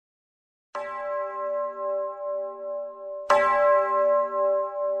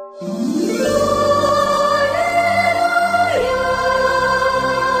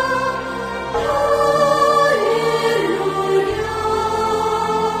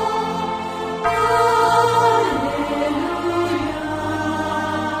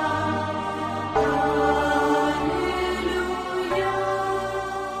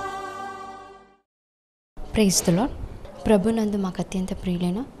Praise the lord. ప్రభునందు మాకు అత్యంత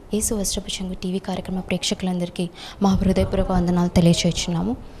ప్రియులైన యేసు వస్త్రపు చెంగు టీవీ కార్యక్రమ ప్రేక్షకులందరికీ మా హృదయపూర్వక వందనాలు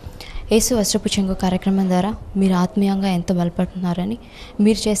తెలియచేస్తున్నాము. యేసు వస్త్రపు చెంగు కార్యక్రమం ద్వారా మీరు ఆత్మీయంగా ఎంతో బలపడుతున్నారని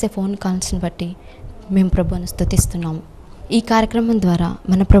మీరు చేసే ఫోన్ కాల్స్ని బట్టి మేము ప్రభువును స్తుతిస్తున్నాము. ఈ కార్యక్రమం ద్వారా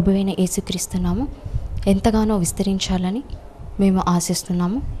మన ప్రభువైన యేసుక్రీస్తున్నాము ఎంతగానో విస్తరించాలని మేము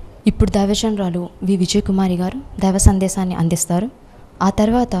ఆశిస్తున్నాము. ఇప్పుడు దైవజనరాలు విజయ కుమారి గారు దైవ సందేశాన్ని అందిస్తారు. ఆ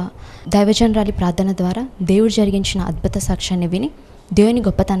తర్వాత దైవజనరాలి ప్రార్థన ద్వారా దేవుడు జరిగించిన అద్భుత సాక్ష్యాన్ని విని దేవుని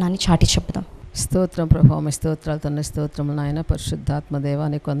గొప్పతనాన్ని చాటి చెప్పుదాం. స్తోత్రం ప్రభావ, స్తోత్రాలు తండ్రి, స్తోత్రములు నాయన. పరిశుద్ధాత్మ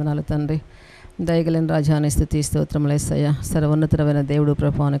దేవానికి వందనాలు తండ్రి. దయగలిన రాజాని స్థుతి స్తోత్రములు యేసయ్య. సర్వోన్నతమైన దేవుడు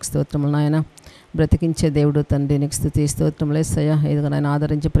ప్రభావానికి స్తోత్రములు నాయన. బ్రతికించే దేవుడు తండ్రి నీకు స్థుతి స్తోత్రములు యేసయ్య. ఇదిగో నాయన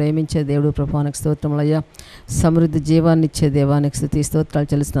ఆదరించి ప్రేమించే దేవుడు ప్రభావానికి స్తోత్రములయ్యా. సమృద్ధి జీవాన్ని ఇచ్చే దేవానికి స్థుతి స్తోత్రాలు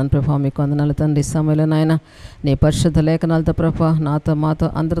చెల్లిస్తున్నాను ప్రభావ. మీకు వందనాలు తండ్రి. సమయంలో నాయన నీ పరిశుద్ధ లేఖనాలతో ప్రభావ నాతో మాతో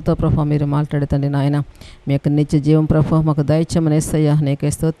అందరితో ప్రభావ మీరు మాట్లాడుతండి నాయన. మీ యొక్క నిత్య జీవం ప్రభావ మాకు దయచేయమని యేసయ్య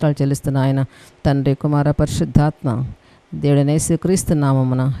నీకే స్తోత్రాలు చెల్లిస్తున్నా ఆయన. తండ్రి కుమార పరిశుద్ధాత్మ దేవుడైన యేసుక్రీస్తు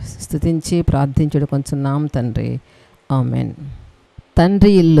నామమున స్తుతించి ప్రార్థించుడు కొంచెం నామ తండ్రి, ఆమెన్.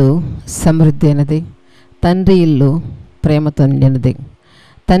 తండ్రి ఇల్లు సమృద్ధి అయినది, తండ్రి ఇల్లు ప్రేమతో నిండినది.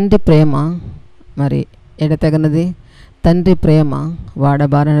 తండ్రి ప్రేమ మరి ఎడతెగనది, తండ్రి ప్రేమ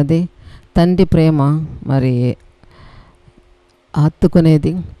వాడబారనది, తండ్రి ప్రేమ మరి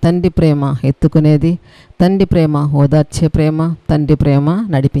హత్తుకునేది, తండ్రి ప్రేమ ఎత్తుకునేది, తండ్రి ప్రేమ ఓదార్చే ప్రేమ, తండ్రి ప్రేమ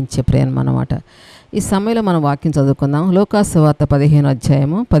నడిపించే ప్రేమ అన్నమాట. ఈ సమయంలో మనం వాక్యం చదువుకుందాం. లోకాసు వార్త 15వ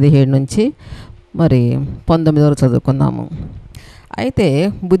అధ్యాయము 17 నుంచి మరి 19 వరకు చదువుకుందాము. అయితే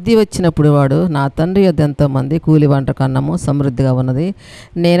బుద్ధి వచ్చినప్పుడు వాడు, నా తండ్రి యొద్ద ఎంతోమంది కూలి వంటకు అన్నము సమృద్ధిగా ఉన్నది,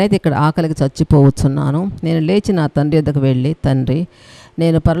 నేనైతే ఇక్కడ ఆకలికి చచ్చిపోవచ్చున్నాను. నేను లేచి నా తండ్రి యొద్దకు వెళ్ళి, తండ్రి,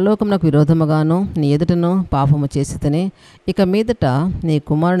 నేను పరలోకమునకు విరోధముగాను నీ ఎదుటను పాపము చేసి తిని ఇక మీదట నీ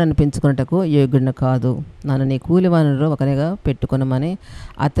కుమారుని పెంచుకున్నటకు యోగ్యుడిని కాదు, నన్ను నీ కూలివానిలో ఒకనిగా పెట్టుకొనమని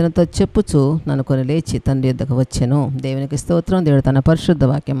అతనితో చెప్పుచు నన్ను కొని లేచి తండ్రి యొద్దకు వచ్చాను. దేవునికి స్తోత్రం. దేవుడు తన పరిశుద్ధ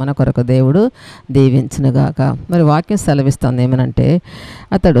వాక్యం మన కొరకు దేవుడు దీవించునుగాక. మరి వాక్యం సెలవిస్తుంది ఏమనంటే,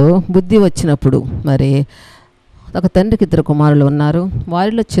 అతడు బుద్ధి వచ్చినప్పుడు మరి ఒక తండ్రికి 2 కుమారులు ఉన్నారు.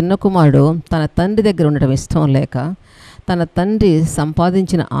 వారిలో చిన్న కుమారుడు తన తండ్రి దగ్గర ఉండటం ఇష్టం లేక తన తండ్రి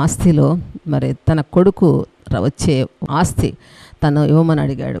సంపాదించిన ఆస్తిలో మరి తన కొడుకు వచ్చే ఆస్తి తను ఇవ్వమని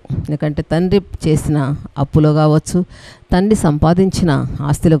అడిగాడు. ఎందుకంటే తండ్రి చేసిన అప్పులో కావచ్చు, తండ్రి సంపాదించిన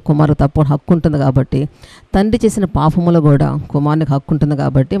ఆస్తిలో కుమారు తప్ప హక్కు ఉంటుంది కాబట్టి, తండ్రి చేసిన పాపములో కూడా కుమారునికి హక్కు ఉంటుంది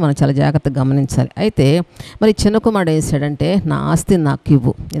కాబట్టి మనం చాలా జాగ్రత్తగా గమనించాలి. అయితే మరి చిన్న కుమారుడు ఏం చేశాడంటే, నా ఆస్తి నాకు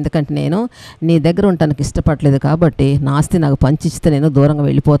ఇవ్వు, ఎందుకంటే నేను నీ దగ్గర ఉండటానికి ఇష్టపడలేదు కాబట్టి నా ఆస్తి నాకు పంచిస్తే నేను దూరంగా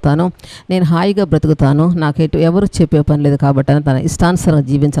వెళ్ళిపోతాను, నేను హాయిగా బ్రతుకుతాను, నాకు ఎవరు చెప్పే పని లేదు కాబట్టి అని తన ఇష్టానుసారంగా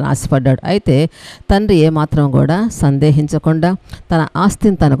జీవించాలని ఆశపడ్డాడు. అయితే తండ్రి ఏమాత్రం కూడా సందేహించకుండా తన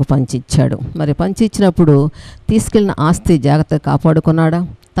ఆస్తిని తనకు పంచిచ్చాడు. మరి పంచి ఇచ్చినప్పుడు తీసుకెళ్ళిన ఆస్తి జాగ్రత్తగా కాపాడుకున్నాడా?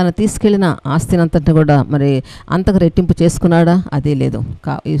 తను తీసుకెళ్ళిన ఆస్తిని అంతటిని కూడా మరి అంతకు రెట్టింపు చేసుకున్నాడా? అదే లేదు.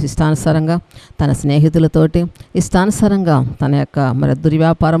 ఇష్టానుసారంగా తన స్నేహితులతోటి, ఇష్టానుసారంగా తన యొక్క మరి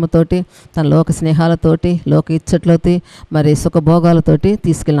దుర్వ్యాపారముతోటి, తన లోక స్నేహాలతోటి, లోక ఇచ్చట్లతోటి, మరి సుఖభోగాలతోటి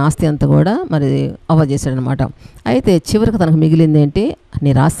తీసుకెళ్ళిన ఆస్తి అంతా కూడా మరి అవజేశాడనమాట. అయితే చివరికి తనకు మిగిలింది ఏంటి?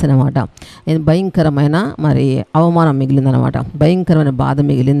 నిరాశ అనమాట. భయంకరమైన మరి అవమానం మిగిలిందనమాట, భయంకరమైన బాధ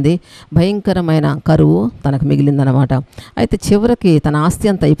మిగిలింది, భయంకరమైన కరువు తనకు మిగిలిందనమాట. అయితే చివరికి తన ఆస్తి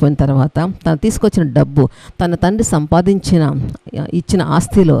అంతా అయిపోయిన తర్వాత తను తీసుకొచ్చిన డబ్బు, తన తండ్రి సంపాదించిన ఇచ్చిన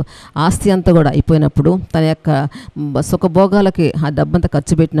ఆస్తి అంతా కూడా అయిపోయినప్పుడు తన యొక్క సుఖభోగాలకి ఆ డబ్బంతా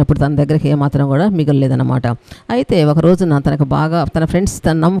ఖర్చు పెట్టినప్పుడు తన దగ్గరికి ఏమాత్రం కూడా మిగలలేదన్నమాట. అయితే ఒక రోజున తనకు బాగా తన ఫ్రెండ్స్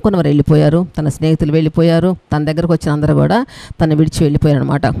తను నమ్ముకున్న వారు వెళ్ళిపోయారు, తన స్నేహితులు వెళ్ళిపోయారు, తన దగ్గరకు వచ్చిన అందరూ కూడా తను విడిచి వెళ్ళిపోయారు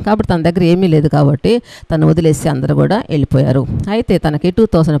అనమాట. కాబట్టి తన దగ్గర ఏమీ లేదు కాబట్టి తను వదిలేసి అందరూ కూడా వెళ్ళిపోయారు. అయితే తనకి ఎటు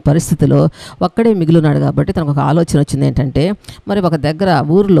తోసిన పరిస్థితిలో ఒక్కడే మిగిలినాడు కాబట్టి తనకు ఒక ఆలోచన వచ్చింది. ఏంటంటే, మరి ఒక దగ్గర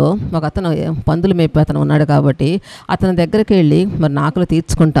ఊరిలో ఒక అతను పందులు మేపే అతను ఉన్నాడు కాబట్టి అతని దగ్గరికి వెళ్ళి మరి ఆకలి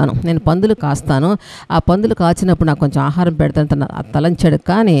తీర్చుకుంటాను, నేను పందులు కాస్తాను, ఆ పందులు కాచినప్పుడు నాకు కొంచెం ఆహారం పెడతాను తను తలంచాడు.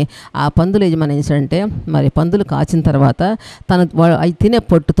 కానీ ఆ పందులు యజమాని ఏం చేశాడంటే, మరి పందులు కాచిన తర్వాత తను అవి తినే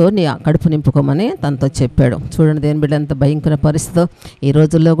పొట్టుతో నీ కడుపు నింపుకోమని తనతో చెప్పాడు. చూడండి దేని బిడ్డ ఎంత భయంకర పరిస్థితో. ఈ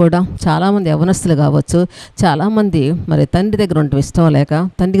రోజుల్లో కూడా చాలామంది యవనస్తులు కావచ్చు, చాలామంది మరి తండ్రి దగ్గర ఉండటం ఇష్టం లేక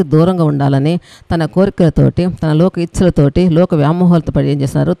తండ్రికి దూరంగా ఉండాలని తన కోరికలతోటి, తన లోక ఇచ్చలతోటి, లోక వ్యామోహాలతో పడి ఏం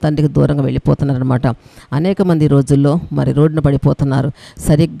చేస్తున్నారు? తండ్రికి దూరంగా వెళ్ళిపోతున్నారు అనమాట. అనేక మంది రోజుల్లో మరి రోడ్డున పడిపోతున్నారు.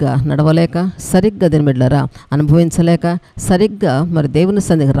 సరిగ్గా నడవలేక, సరిగ్గా దీని బిడ్డలారా అనుభవించలేక, సరిగ్గా మరి దేవుని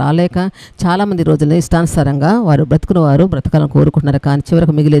సన్నిధికి రాలేక చాలామంది రోజుల్లో ఇష్టానుసారంగా వారు బ్రతకాలని కోరుకుంటున్నారు. కానీ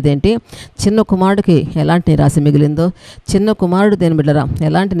చివరికి మిగిలేదేంటి? చిన్న కుమారుడికి ఎలాంటి నిరాశ మిగిలిందో, చిన్న కుమారుడు దేని బిడ్డరా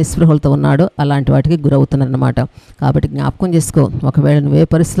ఎలాంటి నిస్పృహలతో ఉన్నాడో అలాంటి వాటికి గురవుతున్నారనమాట. కాబట్టి జ్ఞాపకం చేసుకో, ఒకవేళ నువ్వు ఏ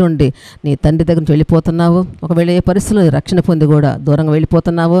పరిస్థితులు ఉండి నీ తండ్రి దగ్గర నుంచి వెళ్ళిపోతున్నావు, ఒకవేళ ఏ పరిస్థితుల్లో రక్షణ పొంది కూడా దూరంగా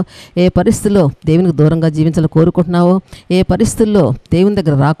వెళ్ళిపోతున్నావో, ఏ పరిస్థితుల్లో దేవునికి దూరంగా జీవించాలని కోరుకుంటున్నావో, ఏ పరిస్థితుల్లో దేవుని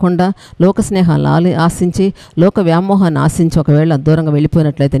దగ్గర రాకుండా లోక స్నేహాలను ఆశించి లోక వ్యామోహాన్ని ఆశించి ఒకవేళ దూరంగా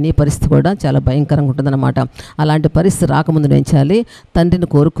వెళ్ళిపోయినట్లయితే నీ పరిస్థితి కూడా చాలా భయంకరంగా ఉంటుందన్నమాట. అలాంటి పరిస్థితి రాకముందు ఏం చేయాలి? తండ్రిని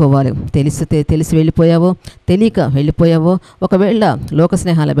కోరుకోవాలి. తెలిసి వెళ్ళిపోయావో, తెలియక వెళ్ళిపోయావో, ఒకవేళ లోక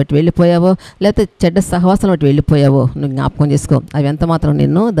స్నేహాలను బట్టి వెళ్ళిపోయావో, లేకపోతే చెడ్డ సహవాసాలను బట్టి వెళ్ళిపోయావో నువ్వు జ్ఞాపకం చేసుకో. అవి ఎంత మాత్రం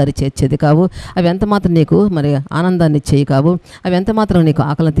నిన్ను దరి చేర్చేది కావు, అవి ఎంత మాత్రం నీకు మరి ఆనందాన్ని ఇచ్చేవి కావు, అవి ఎంత మాత్రం నీకు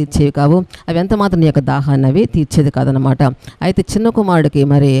ఆకలిని తీర్చేవి కావు, అవి ఎంత మాత్రం నీ యొక్క దాహాన్ని అవి తీర్చేది కాదనమాట. అయితే చిన్న కుమారుడికి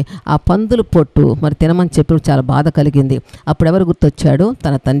మరి ఆ పందులు పొట్టు మరి తినమని చెప్పి చాలా బాధ కలిగింది. అప్పుడు ఎవరు గుర్తొచ్చాడు?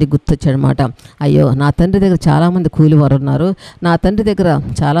 తన తండ్రి గుర్తొచ్చాడు అనమాట. అయ్యో, నా తండ్రి దగ్గర చాలామంది కూలివారు ఉన్నారు, నా తండ్రి దగ్గర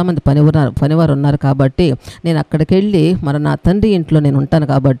చాలామంది పనివారు ఉన్నారు, కాబట్టి నేను అక్కడికి వెళ్ళి మరి నా తండ్రి ఇంట్లో నేను ఉంటాను,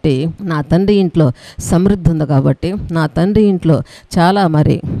 కాబట్టి నా తండ్రి ఇంట్లో సమృద్ధి ఉంది, కాబట్టి నా తండ్రి ఇంట్లో చాలా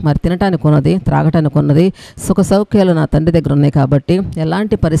మరి తినటానికి ఉన్నది, త్రాగటానికి ఉన్నది, సుఖ సౌఖ్యాలు నా తండ్రి దగ్గర ఉన్నాయి, కాబట్టి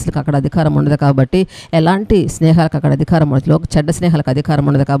ఎలాంటి పరిస్థితులకు అక్కడ అధికారం ఉండదు, కాబట్టి ఎలాంటి స్నేహాలకు అక్కడ అధికారం ఉండదు, చెడ్డ స్నేహాలకు అధికారం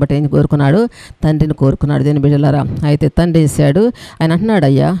ఉండదు, కాబట్టి ఏం కోరుకున్నాడు? తండ్రిని కోరుకున్నాడు. దీని బిడ్డలారా, అయితే తండ్రి వేసాడు. ఆయన అంటున్నాడు,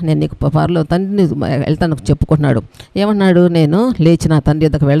 అయ్యా నేను నీకు పరలో తండ్రిని వెళ్తాను చెప్పుకుంటున్నాడు. ఏమన్నాడు? నేను లేచి నా తండ్రి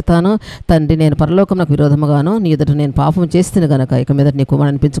యొద్దకు వెళ్తాను, తండ్రి నేను పరలోకమునకు విరోధముగాను నీ ఎదుట నేను పాపం చేస్తున్న గనక ఇక మీద నీ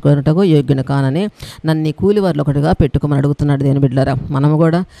కుమారుని అనిపించుకున్నట్టుగా యోగ్యుని కానని నన్ను నీ కూలివారిలో ఒకటిగా పెట్టుకోమని అడుగుతున్నాడు. దేని బిడ్డలారా, మనము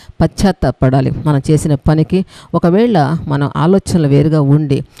కూడా పశ్చాత్తాపడాలి. మనం చేసిన పనికి ఒకవేళ మన ఆలోచనలు వేరుగా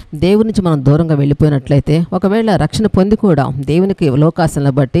ఉండి దేవుని నుంచి మనం దూరంగా వెళ్ళిపోయినట్లయితే, ఒకవేళ రక్షణ పొంది కూడా దేవునికి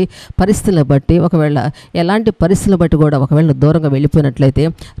లోకాశలను బట్టి పరిస్థితులను బట్టి ఒకవేళ ఎలాంటి పరిస్థితులను బట్టి కూడా ఒకవేళ దూరంగా వెళ్ళిపోయినట్లయితే,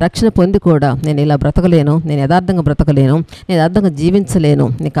 రక్షణ పొంది కూడా నేను ఇలా బ్రతకలేను, నేను యథార్థంగా బ్రతకలేను, నేను యథార్థంగా జీవించలేను,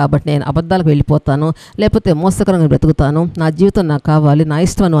 కాబట్టి నేను అబద్ధాలకు వెళ్ళిపోతాను, లేకపోతే మోసకరంగా బ్రతుకుతాను, నా జీవితం నాకు కావాలి, నా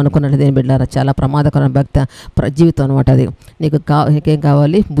ఇష్టం అని అనుకున్నట్టు దేని బిడ్డారా చాలా ప్రమాదకరమైన జీవితం అనమాట. అది నీకేం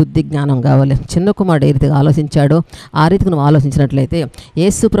కావాలి? బుద్ధి జ్ఞానం కావాలి. చిన్న కుమారుడు ఏ రీతిగా ఆలోచించాడో ఆ రీతికి నువ్వు ఆలోచించినట్లయితే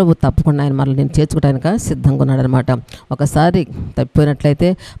యేసు ప్రభు తప్పకుండా ఆయన మళ్ళీ నేను చేర్చుకోవడానికి సిద్ధంగా ఉన్నాడు అనమాట. ఒకసారి తప్పిపోయినట్లయితే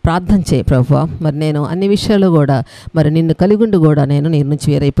ప్రార్థన చేయి, ప్రభువా మరి నేను అన్ని విషయాలు కూడా మరి నిన్ను కలిగుండి కూడా నేను నీ నుంచి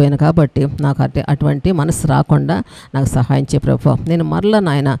వేరైపోయాను, కాబట్టి నాకు అటువంటి మనసు రాకుండా నాకు సహాయం చేయి ప్రభువా. నేను మరలా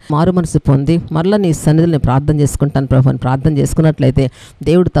నాయన మారు మనసు పొంది మరలా నీ సన్నిధిని ప్రార్థన చేసుకుంటాను ప్రభు అని ప్రార్థన చేసుకున్నట్లయితే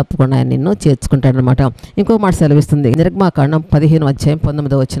దేవుడు తప్పకుండా ఆయన నిన్ను చేర్చుకుంటాడనమాట. ఇంకో మాట సెలవిస్తుంది నిర్గమాకాండం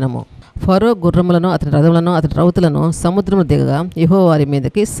 15:19. ఫరో గుర్రములను అతని రథములను అతని రౌతులను సముద్రము దిగగా యెహోవా వారి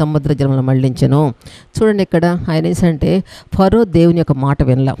మీదకి సముద్ర జలములను మళ్లించెను. చూడండి, ఇక్కడ ఆయన ఏంటంటే ఫరో దేవుని యొక్క మాట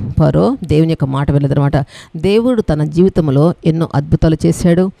వినలా. ఫరో దేవుని యొక్క మాట వినలేదనమాట. దేవుడు తన జీవితంలో ఎన్నో అద్భుతాలు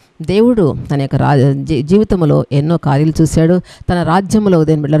చేశాడు. దేవుడు తన యొక్క జీవితంలో ఎన్నో కార్యాలు చూశాడు. తన రాజ్యంలో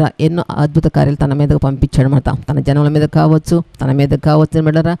దేని బిడ్డరా ఎన్నో అద్భుత కార్యాలు తన మీదకు పంపించాడు అనమాట. తన జనముల మీద కావచ్చు, తన మీద కావచ్చు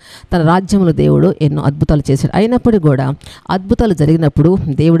బిడ్డరా, తన రాజ్యంలో దేవుడు ఎన్నో అద్భుతాలు చేశాడు. అయినప్పటికీ కూడా అద్భుతాలు జరిగినప్పుడు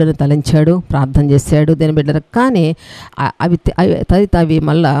దేవుడిని తలంచాడు, ప్రార్థన చేశాడు దేని బిడ్డరా. కానీ అవి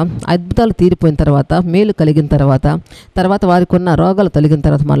మళ్ళా అద్భుతాలు తీరిపోయిన తర్వాత, మేలు కలిగిన తర్వాత వారికి ఉన్న రోగాలు తొలగిన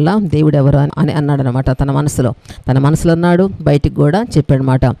తర్వాత మళ్ళా దేవుడు ఎవరు అని అన్నాడు అనమాట. తన మనసులో అన్నాడు, బయటికి కూడా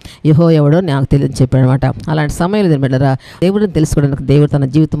చెప్పాడనమాట. యెహోవా ఎవడో నాకు తెలియని చెప్పాడనమాట. అలాంటి సమయంలో దేని బిడ్డరా దేవుడిని తెలుసుకోవడానికి దేవుడు తన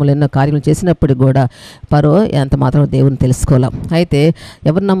జీవితంలో ఎన్నో కార్యలు చేసినప్పటికీ కూడా ఫరో ఎంత మాత్రం దేవుని తెలుసుకోవాలి. అయితే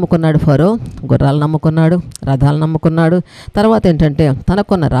ఎవరు నమ్ముకున్నాడు? ఫరో గుర్రాలు నమ్ముకున్నాడు, రథాలు నమ్ముకున్నాడు. తర్వాత ఏంటంటే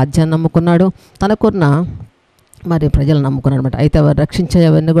తనకున్న రాజ్యాన్ని నమ్ముకున్నాడు, తనకున్న మరి ప్రజలు నమ్ముకున్నాడు అనమాట. అయితే వారు రక్షించే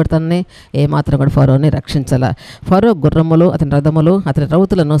అవన్నీ కూడా తనని ఏమాత్రం కూడా ఫరోని రక్షించాల. ఫరో గుర్రములు అతని రథములు అతని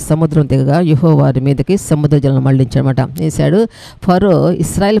రౌతులను సముద్రం దిగగా యెహోవా వారి మీదకి సముద్ర జలను మళ్లించాడనమాట. వేశాడు. ఫరో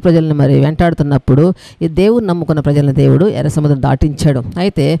ఇశ్రాయేల్ ప్రజలను మరి వెంటాడుతున్నప్పుడు ఈ దేవుడు నమ్ముకున్న ప్రజలను దేవుడు ఎర్ర సముద్రం దాటించాడు.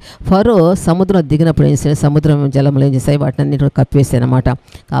 అయితే ఫరో సముద్రం దిగినప్పుడు ఏం చేశాడు? సముద్రం జలములు ఏం చేశాయి? వాటిని అన్నింటినీ కప్పివేసాయి అనమాట.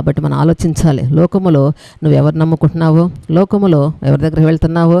 కాబట్టి మనం ఆలోచించాలి, లోకములో నువ్వు ఎవరు నమ్ముకుంటున్నావో, లోకములో ఎవరి దగ్గర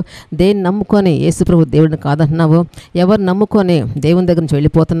వెళ్తున్నావో, దేన్ని నమ్ముకొని యేసు ప్రభు దేవుడిని కాదంటున్నావు, ఎవరు నమ్ముకొని దేవుని దగ్గర నుంచి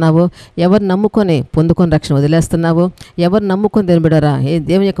వెళ్ళిపోతున్నావో, ఎవరు నమ్ముకొని పొందుకొని రక్షణ వదిలేస్తున్నావో, ఎవరు నమ్ముకొని దేని బిడ్డరా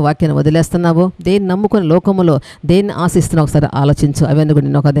దేవుని యొక్క వాక్యాన్ని వదిలేస్తున్నావో, దేన్ని నమ్ముకొని లోకములో దేన్ని ఆశిస్తున్నావు ఒకసారి ఆలోచించు. అవన్నీ కూడా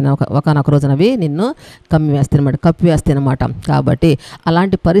నిన్ను ఒకనొక రోజున అవి నిన్ను కప్పివేస్తాయి అనమాట. కాబట్టి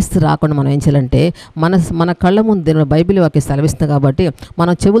అలాంటి పరిస్థితి రాకుండా మనం ఏం చేయాలంటే మన కళ్ళ ముందు దేవుని బైబిల్ వాక్యం సెలవిస్తుంది కాబట్టి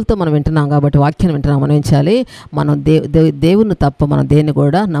మనం చెవులతో మనం వింటున్నాం కాబట్టి వాక్యాన్ని వింటున్నాం. మనం ఏం చేయాలి? మనం దేవుని తప్ప మనం దేన్ని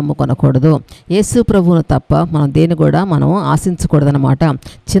కూడా నమ్ముకొనకూడదు. యేసు ప్రభువును తప్ప మనం మనం దేని కూడా మనం ఆశించకూడదనమాట.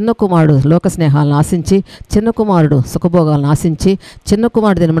 చిన్న కుమారుడు లోక స్నేహాలను ఆశించి, చిన్న కుమారుడు సుఖభోగాలను ఆశించి, చిన్న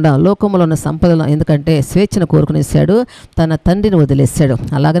కుమారుడు దేని లోకంలో ఉన్న సంపదలు ఎందుకంటే స్వేచ్ఛను కోరుకునేసాడు, తన తండ్రిని వదిలేశాడు.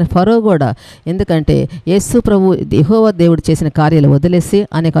 అలాగని ఫరో కూడా ఎందుకంటే యేసు ప్రభు యెహోవా దేవుడు చేసిన కార్యాలు వదిలేసి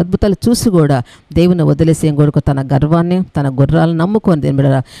అనేక అద్భుతాలు చూసి కూడా దేవుని వదిలేసి ఏం కొడుకు తన గర్వాన్ని తన గుర్రాలను నమ్ముకొని దేని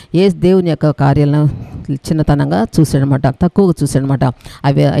బిడ్డ ఏ దేవుని యొక్క కార్యాలను చిన్నతనంగా చూశాడనమాట, తక్కువగా చూశాడనమాట.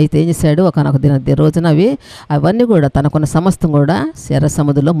 అవి అయితే ఏం చేశాడు, ఒకనొక రోజున అవన్నీ కూడా తనకున్న సమస్తం కూడా ఎర్ర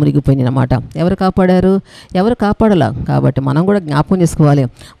సముద్రంలో మునిగిపోయినాయి అన్నమాట. ఎవరు కాపాడారు? ఎవరు కాపాడలా. కాబట్టి మనం కూడా జ్ఞాపకం చేసుకోవాలి,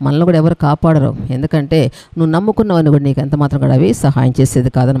 మనల్ని కూడా ఎవరు కాపాడరు. ఎందుకంటే నువ్వు నమ్ముకున్నవన్నీ కూడా నీకు ఎంత మాత్రం కూడా అవి సహాయం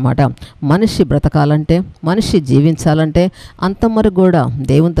చేసేది కాదనమాట. మనిషి బ్రతకాలంటే, మనిషి జీవించాలంటే అంతవరకు కూడా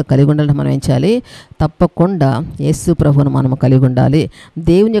దేవునితో కలిగి ఉండాలంటే మనం ఏం చేయాలి? తప్పకుండా యేసు ప్రభువును మనము కలిగి ఉండాలి.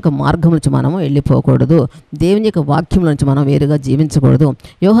 దేవుని యొక్క మార్గం నుంచి మనము వెళ్ళిపోకూడదు. దేవుని యొక్క వాక్యం నుంచి మనం వేరుగా జీవించకూడదు.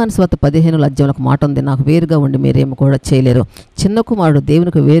 యోహాను సువార్త 15వ అధ్యాయంలో ఒక మాట ఉంది, నాకు వేరుగా ఉండి మీరేమి కూడా చేయలేరు. చిన్న కుమారుడు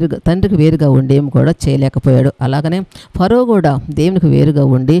దేవునికి వేరుగా, తండ్రికి వేరుగా ఉండి ఏమి కూడా చేయలేకపోయాడు. అలాగనే ఫరో కూడా దేవునికి వేరుగా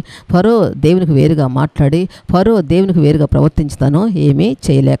ఉండి, ఫరో దేవునికి వేరుగా మాట్లాడి, ఫరో దేవునికి వేరుగా ప్రవర్తించుతాను ఏమీ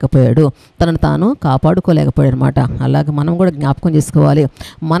చేయలేకపోయాడు, తనను తాను కాపాడుకోలేకపోయాడు అనమాట. అలాగే మనం కూడా జ్ఞాపకం చేసుకోవాలి,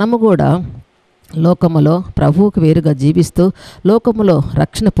 మనము కూడా లోకములో ప్రభువుకు వేరుగా జీవిస్తూ, లోకములో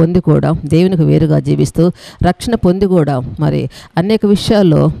రక్షణ పొంది కూడా దేవునికి వేరుగా జీవిస్తూ, రక్షణ పొంది కూడా మరి అనేక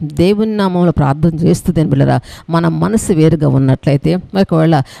విషయాల్లో దేవుని నామంలో ప్రార్థన చేస్తుంది బిడ్డలారా. మన మనసు వేరుగా ఉన్నట్లయితే,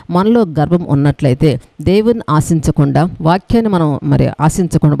 ఒకవేళ మనలో గర్వం ఉన్నట్లయితే, దేవుని ఆశించకుండా, వాక్యాన్ని మనం మరి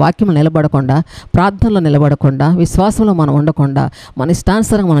ఆశించకుండా, వాక్యంలో నిలబడకుండా, ప్రార్థనలో నిలబడకుండా, విశ్వాసంలో మనం ఉండకుండా, మన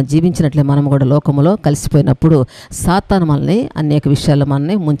ఇష్టానుసారంగా మనం జీవించినట్లే మనం కూడా లోకములో కలిసిపోయినప్పుడు సాతాను మనల్ని అనేక విషయాల్లో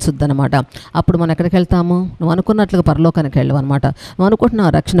మనల్ని ముంచుద్దనమాట. అప్పుడు మనం ఎక్కడికి వెళ్తాము? నువ్వు అనుకున్నట్లుగా పరలోకానికి వెళ్ళవు అనమాట. నువ్వు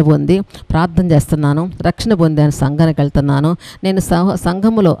అనుకుంటున్నావు రక్షణ పొంది ప్రార్థన చేస్తున్నాను, రక్షణ పొంది అని సంఘానికి వెళ్తున్నాను, నేను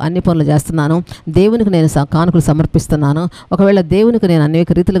సంఘములో అన్ని పనులు చేస్తున్నాను, దేవునికి నేను కానుకలు సమర్పిస్తున్నాను, ఒకవేళ దేవునికి నేను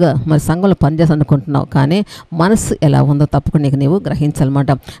అనేక రీతిలుగా మరి సంఘంలో పనిచేస్తాను అనుకుంటున్నావు. కానీ మనసు ఎలా ఉందో తప్పకుండా నీవు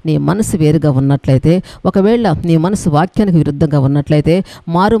గ్రహించాలన్నమాట. నీ మనసు వేరుగా ఉన్నట్లయితే, ఒకవేళ నీ మనసు వాక్యానికి విరుద్ధంగా ఉన్నట్లయితే,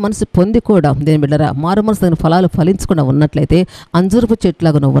 మారు మనసు పొంది కూడా దేని బిడ్డరా మారు మనసు తగిన ఫలాలు ఫలించకుండా ఉన్నట్లయితే, అంజూరపు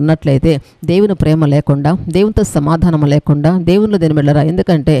చెట్లాగా నువ్వు ఉన్నట్లయితే, దేవుని ప్రేమ లేకుండా, దేవునితో సమాధానం లేకుండా, దేవునిలో దేని బిడ్డరా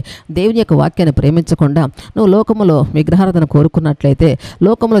ఎందుకంటే దేవుని యొక్క వాక్యాన్ని ప్రేమించకుండా నువ్వు లోకములో విగ్రహారాధన కోరుకున్నట్లయితే,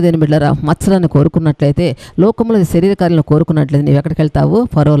 లోకంలో దేని బిడ్డరా మత్సరాన్ని కోరుకున్నట్లయితే, లోకంలో శరీర కార్యాలను కోరుకున్నట్లయితే నీవు ఎక్కడికి వెళ్తావు?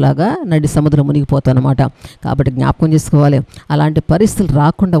 ఫరోలాగా నడి సముద్రం మునిగిపోతావు అనమాట. కాబట్టి జ్ఞాపకం చేసుకోవాలి, అలాంటి పరిస్థితులు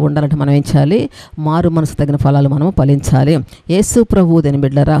రాకుండా ఉండాలంటే మనం ఏం చేయాలి? మారు మనసు తగిన ఫలాలు మనము ఫలించాలి. యేసు ప్రభువు దేని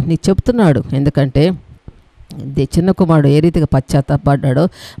బిడ్డరా నీకు చెప్తున్నాడు. ఎందుకంటే చిన్న కుమారుడు ఏ రీతిగా పశ్చాత్తాపడ్డాడో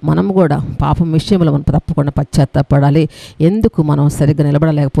మనం కూడా పాపం విషయంలో మనం తప్పకుండా పశ్చాత్తాపడాలి. ఎందుకు మనం సరిగ్గా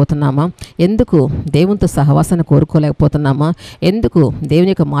నిలబడలేకపోతున్నామా? ఎందుకు దేవునితో సహవాసాన్ని కోరుకోలేకపోతున్నామా? ఎందుకు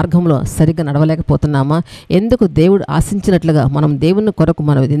దేవుని యొక్క మార్గంలో సరిగ్గా నడవలేకపోతున్నామా? ఎందుకు దేవుడు ఆశించినట్లుగా మనం దేవుని కొరకు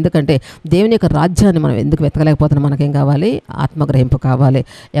మనం ఎందుకంటే దేవుని యొక్క రాజ్యాన్ని మనం ఎందుకు వెతకలేకపోతున్నాం? మనకేం కావాలి? ఆత్మగ్రహింపు కావాలి.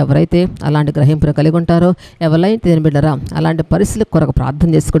 ఎవరైతే అలాంటి గ్రహింపును కలిగి ఉంటారో, ఎవరైతే దేని బిడ్డరా అలాంటి పరిస్థితుల కొరకు ప్రార్థన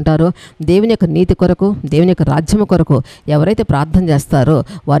చేసుకుంటారో, దేవుని యొక్క నీతి కొరకు, దేవుని యొక్క రాజ్యము కొరకు ఎవరైతే ప్రార్థన చేస్తారో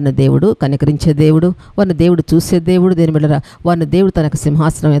వారిని దేవుడు కనికరించే దేవుడు, వారిని దేవుడు చూసే దేవుడు, దేని బిడ్డరా వారిని దేవుడు తనకు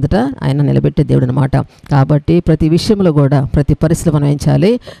సింహాసనం ఎదుట ఆయన నిలబెట్టే దేవుడు అనమాట. కాబట్టి ప్రతి విషయంలో కూడా, ప్రతి పరిస్థితిలో మనం ఏం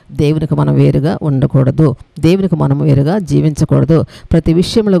చేయాలి? దేవునికి మనం వేరుగా ఉండకూడదు, దేవునికి మనం వేరుగా జీవించకూడదు. ప్రతి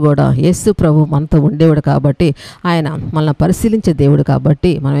విషయంలో కూడా యేసు ప్రభు మనతో ఉండేవాడు కాబట్టి, ఆయన మనల్ని పరిశీలించే దేవుడు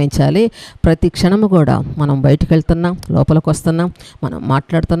కాబట్టి మనం ఏం చేయాలి? ప్రతి క్షణము కూడా మనం బయటికి వెళ్తున్నాం, లోపలికి వస్తున్నాం, మనం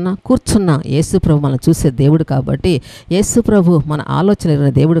మాట్లాడుతున్నాం, కూర్చున్నా, యేసు ప్రభు మనం చూసే దేవుడు కాబట్టి, యేసు ప్రభు మన ఆలోచన ఎరిగిన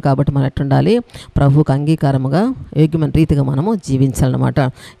దేవుడు కాబట్టి మనం ఎట్టుండాలి? ప్రభువుకు అంగీకారముగా యోగ్యమైన రీతిగా మనము జీవించాలన్నమాట.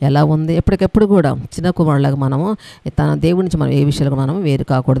 ఎలా ఉంది? ఎప్పటికెప్పుడు కూడా చిన్న కుమారులాగా మనము తన దేవుడి నుంచి మనం ఏ విషయాలు మనం వేరు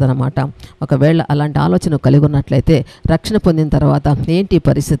కాకూడదన్నమాట. ఒకవేళ అలాంటి ఆలోచన కలిగి ఉన్నట్లయితే, రక్షణ పొందిన తర్వాత ఏంటి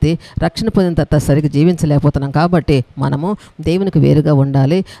పరిస్థితి? రక్షణ పొందిన తర్వాత సరిగ్గా జీవించలేకపోతున్నాం కాబట్టి మనము దేవునికి వేరుగా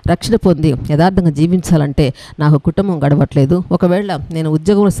ఉండాలి. రక్షణ పొంది యథార్థంగా జీవించాలంటే నాకు కుటుంబం గడవట్లేదు, ఒకవేళ నేను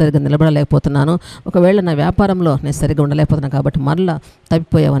ఉద్యోగంలో సరిగ్గా నిలబడలేకపోతున్నాను, ఒకవేళ నా వ్యాపారంలో నేను సరిగ్గా ఉండలేకపోతున్నాను కాబట్టి మరలా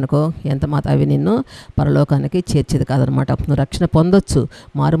తప్పిపోయావనుకో, ఎంత మాత్రం అవి నిన్ను పరలోకానికి చేర్చేది కాదనమాట. నువ్వు రక్షణ పొందొచ్చు,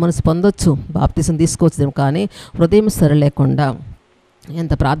 మారు మనసు పొందొచ్చు, బాప్తిసం తీసుకోవచ్చు, కానీ హృదయం సరి లేకుండా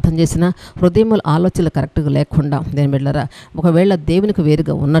ఎంత ప్రార్థన చేసినా హృదయముల ఆలోచనలు కరెక్ట్గా లేకుండా దేని బిడ్డలారా ఒకవేళ దేవునికి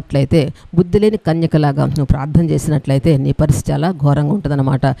వేరుగా ఉన్నట్లయితే, బుద్ధి లేని కన్యకలాగా నువ్వు ప్రార్థన చేసినట్లయితే నీ పరిస్థితి చాలా ఘోరంగా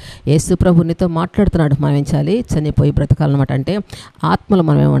ఉంటుందన్నమాట. యేసు ప్రభు నీతో మాట్లాడుతున్నాడు, మనం ఏం చేయాలి? చనిపోయి బ్రతకాలన్నమాట. అంటే ఆత్మలో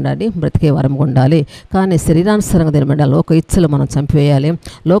మనం ఏముండాలి? బ్రతికే వరం ఉండాలి. కానీ శరీరానుసారంగా దేని బిడ్డ లోక ఇచ్చలు మనం చంపివేయాలి,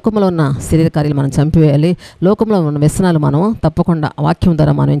 లోకంలో ఉన్న శరీర కార్యాలు మనం చంపివేయాలి, లోకంలో ఉన్న వ్యసనాలు మనం తప్పకుండా వాక్యం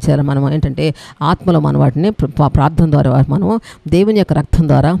ద్వారా మనం ఏం చేయాలి? మనం ఏంటంటే ఆత్మలో మనం వాటిని ప్రార్థన ద్వారా మనము దేవుని యొక్క రక్తం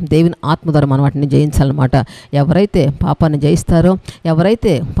ద్వారా, దేవుని ఆత్మ ద్వారా మనం వాటిని జయించాలన్నమాట. ఎవరైతే పాపాన్ని జయిస్తారో,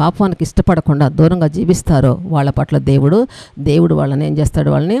 ఎవరైతే పాపానికి ఇష్టపడకుండా దూరంగా జీవిస్తారో వాళ్ళ పట్ల దేవుడు వాళ్ళని ఏం చేస్తాడు,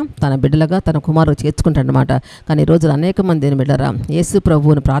 వాళ్ళని తన బిడ్డలుగా తన కుమారుడు చేర్చుకుంటాడు అనమాట. కానీ ఈ రోజున అనేక మంది దేని బిడ్డరా యేసు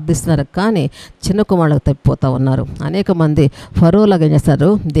ప్రభువుని ప్రార్థిస్తున్నారు, కానీ చిన్న కుమారులకు తప్పిపోతూ ఉన్నారు. అనేక మంది ఫరోలాగా ఏం చేస్తారు,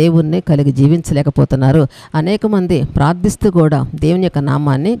 దేవుణ్ణి కలిగి జీవించలేకపోతున్నారు. అనేక మంది ప్రార్థిస్తూ కూడా దేవుని యొక్క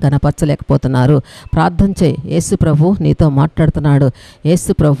నామాన్ని ఘనపరచలేకపోతున్నారు. ప్రార్థన చేయి, యేసు ప్రభు నీతో మాట్లాడుతున్నాడు.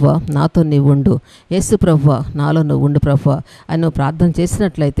 యేసు ప్రభువా నాతో నీవు ఉండు, యేసు ప్రభువా నాలో నువ్వు ఉండు ప్రభువా అని నువ్వు ప్రార్థన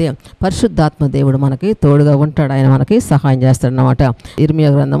చేసినట్లయితే పరిశుద్ధాత్మ దేవుడు మనకి తోడుగా ఉంటాడు. ఆయన మనకి సహాయం చేస్తాడు అన్నమాట. ఇర్మియా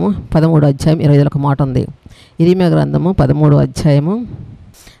గ్రంథము 13వ అధ్యాయం 25 ఒక మాట ఉంది. ఇర్మియా గ్రంథము 13వ అధ్యాయము,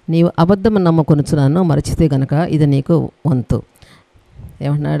 నీవు అబద్ధము నమ్ముకొనుచున్నాను మరచితే గనక ఇది నీకు వంతు.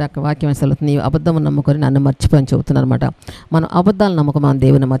 ఏమంటున్నాడు అక్కడ వాక్యం అసలు, నీవు అబద్ధము నమ్ముకొని నన్ను మర్చిపోని చెబుతున్నారు అనమాట. మనం అబద్ధాలు నమ్మకం మనం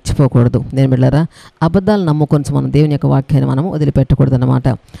దేవుని మర్చిపోకూడదు. నేను బిడ్డారా, అబద్ధాలు నమ్ముకొని మనం దేవుని యొక్క వాక్యాన్ని మనం వదిలిపెట్టకూడదు అనమాట.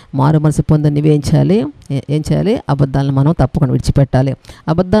 మారు మనసు పొందని నువ్వేం చేయాలి, ఏం చేయాలి, అబద్ధాలను మనం తప్పకుండా విడిచిపెట్టాలి.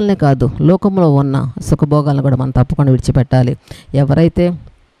 అబద్ధాలనే కాదు, లోకంలో ఉన్న సుఖభోగాలను కూడా మనం తప్పకుండా విడిచిపెట్టాలి. ఎవరైతే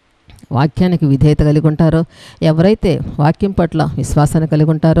వాక్యానికి విధేయత కలిగి ఉంటారో, ఎవరైతే వాక్యం పట్ల విశ్వాసాన్ని కలిగి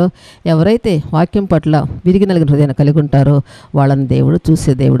ఉంటారో, ఎవరైతే వాక్యం పట్ల విరిగి నలిగిన హృదయాన్ని కలిగి ఉంటారో వాళ్ళని దేవుడు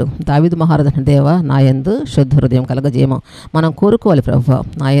చూసే దేవుడు. దావీదు మహారాజు, దేవా నా యందు శుద్ధ హృదయం కలగజేయము. మనం కోరుకోవాలి, ప్రభువా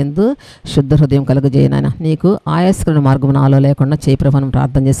నా యందు శుద్ధ హృదయం కలగజేయనైనా, నీకు ఆయాస్కరణ మార్గం నాలో లేకుండా చేయి ప్రభు మనం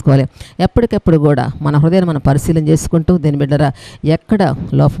ప్రార్థన చేసుకోవాలి. ఎప్పటికెప్పుడు కూడా మన హృదయాన్ని మనం పరిశీలన చేసుకుంటూ, దేని బిడ్డరా ఎక్కడ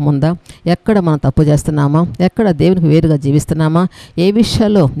లోపం ఉందా, ఎక్కడ మనం తప్పు చేస్తున్నామా, ఎక్కడ దేవునికి వేరుగా జీవిస్తున్నామా, ఏ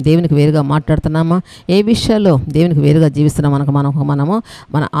విషయాల్లో దేవునికి వేరుగా మాట్లాడుతున్నామా, ఏ విషయాల్లో దేవునికి వేరుగా జీవిస్తున్నామా, మనము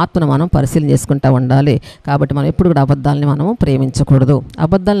మన ఆత్మను మనం పరిశీలన చేసుకుంటూ ఉండాలి. కాబట్టి మనం ఎప్పుడు కూడా అబద్ధాలని మనము ప్రేమించకూడదు.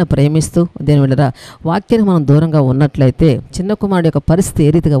 అబద్ధాలను ప్రేమిస్తూ దేని వల్ల వాక్యానికి మనం దూరంగా ఉన్నట్లయితే చిన్న కుమారుడు యొక్క పరిస్థితి ఏ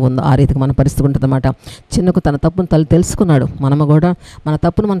రీతిగా ఉందో ఆ రీతిగా మన పరిస్థితి ఉంటుంది అన్నమాట. చిన్నకు తన తప్పును తెలుసుకున్నాడు. మనము కూడా మన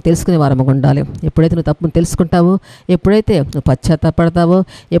తప్పును మనం తెలుసుకునే వారము ఉండాలి. ఎప్పుడైతే నువ్వు తప్పును తెలుసుకుంటావో, ఎప్పుడైతే నువ్వు పశ్చాత్తాపడతావో,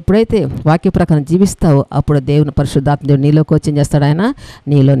 ఎప్పుడైతే వాక్య ప్రకారం జీవిస్తావో అప్పుడు దేవుని పరిశుద్ధాత్మ దేవుడు నీలోకి వచ్చి చేస్తాడు, ఆయన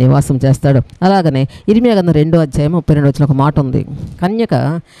నీలో నివాసం చేస్తాడు. అలాగనే ఇర్మియా గ్రంథం 2వ అధ్యాయం 32 వచ్చిన ఒక మాట ఉంది. కన్యక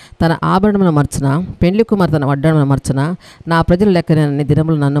తన ఆభరణమును మర్చిన, పెండ్లి కుమారు తన వడ్డాణమును మర్చిన, నా ప్రజలు లెక్కలేనన్ని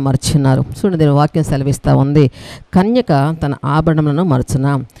దినములు నన్ను మర్చిన్నారు. చూడండి, దీని వాక్యం సెలవిస్తూ ఉంది. కన్యక తన ఆభరణములను మర్చిన,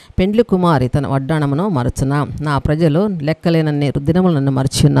 పెండ్లి కుమారి తన వడ్డాణమును మర్చిన, నా ప్రజలు లెక్కలేనన్ని దినములు నన్ను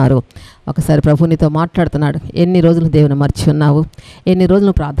మర్చి ఉన్నారు. ఒకసారి ప్రభు నీతో మాట్లాడుతున్నాడు. ఎన్ని రోజులు దేవుని మర్చి ఉన్నావు, ఎన్ని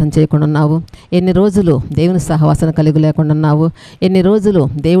రోజులు ప్రార్థన చేయకుండా ఉన్నావు, ఎన్ని రోజులు దేవుని సహవాసన కలిగి లేకుండా ఉన్నావు, ఎన్ని రోజులు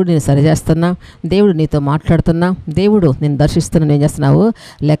దేవుడిని సరిచేస్తున్నా, దేవుడు నీతో మాట్లాడుతున్నా, దేవుడు నేను దర్శిస్తున్నా, ఏం చేస్తున్నావు,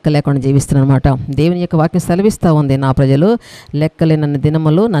 లెక్క లేకుండా జీవిస్తున్నాను అనమాట. దేవుని యొక్క వాక్యం సెలవిస్తూ ఉంది, నా ప్రజలు లెక్కలేనన్ని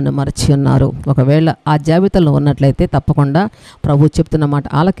దినములు నన్ను మరచి ఉన్నారు. ఒకవేళ ఆ జాబితాలో ఉన్నట్లయితే తప్పకుండా ప్రభు చెప్తున్న మాట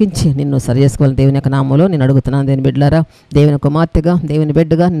ఆలకించి నిన్ను సరి చేసుకోవాలి. దేవుని యొక్క నామంలో నేను అడుగుతున్నాను, దేవుని బిడ్డలారా, దేవుని కుమార్తెగా, దేవుని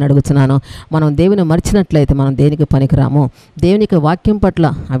బిడ్డగా నేను అడుగుతున్నాను. మనం దేవుని మర్చినట్లయితే మనం దేనికి పనికిరాము. దేవునికి వాక్యం పట్ల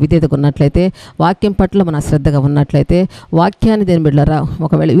అవిధేయతగా ఉన్నట్లయితే, వాక్యం పట్ల మన శ్రద్ధగా ఉన్నట్లయితే, వాక్యాన్ని దేని బిడ్డలారా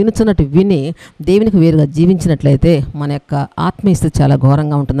ఒకవేళ వినుచున్నట్టు విని దేవునికి వేరుగా జీవించినట్లయితే మన యొక్క ఆత్మీయస్థితి చాలా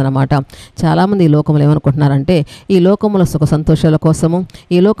ఘోరంగా ఉంటుందన్నమాట. చాలామంది ఈ లోకంలో ఏమనుకుంటున్నారంటే, ఈ లోకంలో సుఖ సంతోషాల కోసము,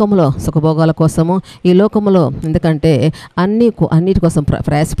 ఈ లోకంలో సుఖభోగాల కోసము, ఈ లోకంలో ఎందుకంటే అన్నిటి కోసం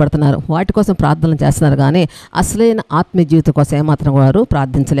ప్రయాసపడుతున్నారు, వాటి కోసం ప్రార్థనలు చేస్తున్నారు, కానీ అసలైన ఆత్మీయ జీవితం కోసం ఏమాత్రం వారు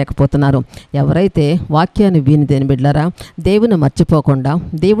ప్రార్థించలేకపోతున్నారు. ఎవరైతే వాక్యాన్ని విని దేని బిడ్డలారా దేవుని మర్చిపోకుండా,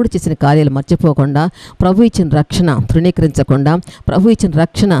 దేవుడు చేసిన కార్యాలు మర్చిపోకుండా, ప్రభు ఇచ్చిన రక్షణ తృణీకరించకుండా, ప్రభు ఇచ్చిన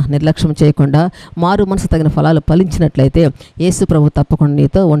రక్షణ నిర్లక్ష్యం చేయకుండా, మారు మనసు తగిన ఫలాలు ఫలించినట్లయితే యేసు ప్రభు తప్పకుండా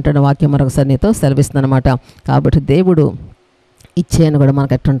నీతో ఉంటాడు. వాక్యం మరొకసారి నీతో సెలవిస్తుంది అనమాట. కాబట్టి దేవుడు ఇచ్చేయని కూడా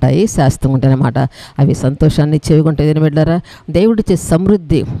మనకు ఎట్లుంటాయి, శాస్త్రం ఉంటాయన్నమాట. అవి సంతోషాన్ని ఇచ్చేవి ఉంటాయి. దేని బిడ్డలారా దేవుడిచ్చే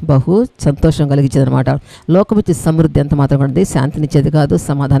సమృద్ధి బహు సంతోషం కలిగించేది అనమాట. లోకం ఇచ్చే సమృద్ధి ఎంత మాత్రం ఉంటుంది, శాంతినిచ్చేది కాదు,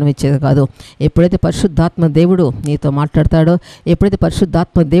 సమాధానం ఇచ్చేది కాదు. ఎప్పుడైతే పరిశుద్ధాత్మ దేవుడు నీతో మాట్లాడతాడో, ఎప్పుడైతే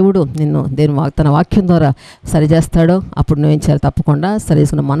పరిశుద్ధాత్మ దేవుడు నిన్ను తన వాక్యం ద్వారా సరిచేస్తాడో అప్పుడు నువ్వేం చేయాలి, తప్పకుండా సరి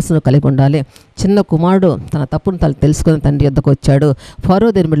చేసుకున్న మనసును కలిగి ఉండాలి. చిన్న కుమారుడు తన తప్పును తను తెలుసుకుని తండ్రి యొద్దకు వచ్చాడు. ఫరో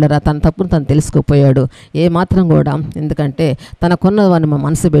దేని బిడ్డలారా తన తప్పును తను తెలుసుకోపోయాడు. ఏ మాత్రం కూడా, ఎందుకంటే తనకున్న వాడిని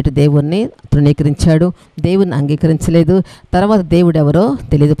మనసు పెట్టి దేవుణ్ణి తృణీకరించాడు, దేవుణ్ణి అంగీకరించలేదు. తర్వాత దేవుడు ఎవరో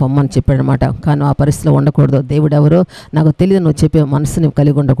తెలియదు పొమ్మని చెప్పాడు అనమాట. కానీ ఆ పరిస్థితిలో ఉండకూడదు. దేవుడు ఎవరో నాకు తెలియదు నువ్వు చెప్పే మనసుని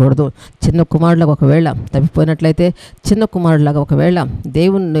కలిగి ఉండకూడదు. చిన్న కుమారులాగా ఒకవేళ తప్పిపోయినట్లయితే, చిన్న కుమారులాగా ఒకవేళ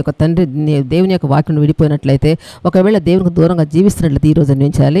దేవుని యొక్క తండ్రి దేవుని యొక్క వాక్యం విడిపోయినట్లయితే, ఒకవేళ దేవునికి దూరంగా జీవిస్తున్నట్లయితే ఈరోజు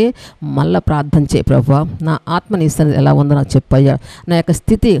నేను చేయాలి, మళ్ళీ ప్రార్థన చేయి. ప్రభువా నా ఆత్మ నీ స్థితి ఎలా ఉందో నాకు చెప్పయ్యా, నా యొక్క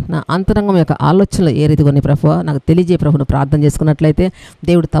స్థితి, నా అంతరంగం యొక్క ఆలోచనలు ఏ రీతిగా ఉన్నాయి ప్రభువా నాకు తెలియజేయ ప్రభును ప్రార్థన చేసుకున్నట్లయితే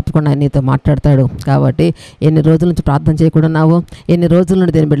దేవుడు తప్పకుండా నీతో మాట్లాడతాడు. కాబట్టి ఎన్ని రోజుల నుంచి ప్రార్థన చేయకుండాన్నావు, ఎన్ని రోజుల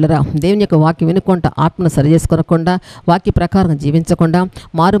నుండి దేని బిడ్డరా దేవుని యొక్క వాక్యం వినుకుంటా ఆత్మను సరి చేసుకోకుండా, వాక్య ప్రకారం జీవించకుండా,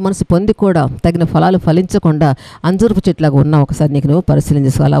 మారు మనసు పొంది కూడా తగిన ఫలాలు ఫలించకుండా అంజూరపు చెట్లాగా ఉన్నావు. ఒకసారి నీకు నువ్వు పరిశీలించు.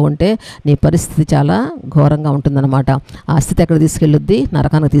 అలా ఉంటే నీ పరిస్థితి చాలా ఘోరంగా ఉంటుందన్నమాట. ఆ స్థితి ఎక్కడ తీసుకెళ్ళొద్ది?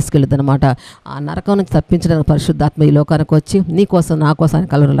 నరకానికి తీసుకెళ్ళొద్ది అనమాట. ఆ నరకం నుంచి తప్పించడానికి పరిశుద్ధాత్మ ఈ లోకానికి వచ్చి నీ కోసం నా కోసం ఆయన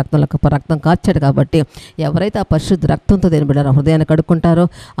కలువరి రక్తం కార్చాడు. కాబట్టి ఎవరైతే ఆ పరిశుద్ధ రక్తంతో దేని బిడ్డరా హృదయాన్ని కడుక్కుంటారో,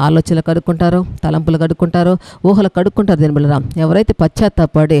 ఆలోచనలు కడుక్కుంటారో, తలంపులు కడుక్కుంటారో, ఊహలు కడుక్కుంటారు దేని బిడ్డరా, ఎవరైతే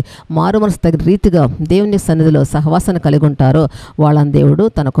పశ్చాత్తాపడి మారు మనసు తగిన రీతిగా దేవుని సన్నిధిలో సహవాసాన్ని కలిగి ఉంటారో వాళ్ళని దేవుడు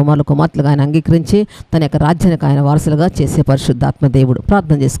తన కుమార్తెలుగా ఆయన అంగీకరించి తన యొక్క రాజ్యానికి ఆయన వారసులుగా చేసే పరిశుద్ధాత్మ దేవుడు.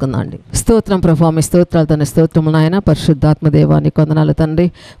 ప్రార్థన చేసుకుందాం అండి. స్తోత్రం ప్రభా, మీ స్తోత్రాలు తండ్రి, స్తోత్రములు నాయన. పరిశుద్ధాత్మ దేవానికి వందనాలు తండ్రి,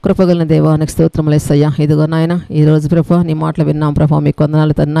 కృపగలిగిన దేవానికి స్తోత్రములు యేసయ్యా. ఇదిగో నాయన ఈరోజు ప్రభా నీ మాటలు విన్నాం ప్రభా, మీకు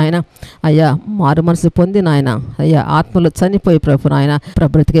వందనాలు తండ్రి నాయన. అయ్యా మారు మనసు పొంది నాయన అయ్యా ఆత్మలు చనిపోయి ప్రభు నాయన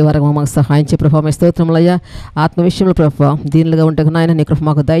బ్రతికే వరకు మాకు సహాయం చే ప్రభా, మీ స్తోత్రములు అయ్యా. ఆత్మ విషయంలో ప్రభా దీనిగా ఉంటే నాయన నీ కృప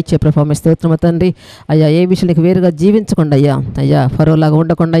మాకు దయచే ప్రభా, మీ స్తోత్రము తండ్రి. అయ్యా ఏ విషయానికి వేరుగా జీవించకుండా అయ్యా, అయ్యా ఫరోలాగా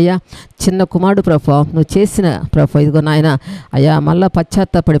ఉండకుండా అయ్యా, చిన్న కుమారుడు ప్రభా నువ్వు చేసిన ప్రభా ఇదిగో నాయన అయ్యా మళ్ళా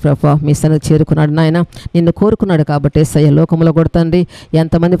పశ్చాత్తాపడి ప్రభా మీ సన్నిధికి చేరుకున్నాడు నాయన, నిన్ను కోరుకున్నాడు. కాబట్టి యేసయ్యా లోకంలో కూడా తండ్రి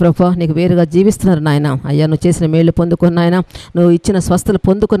ఎంతమంది ప్రభా నీకు వేరుగా జీవిస్తున్నారు నాయన. అయ్యా నువ్వు చేసిన మేలు పొందుకొని నాయన, నువ్వు ఇచ్చిన స్వస్థలు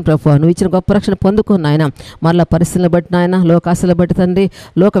పొందుకొని ప్రభా, నువ్వు ఇచ్చిన గొప్ప రక్షణ పొందుకొని నాయన, మళ్ళీ పరిస్థితులను బట్టి నాయన, లోకాశలు బట్టి తండ్రి,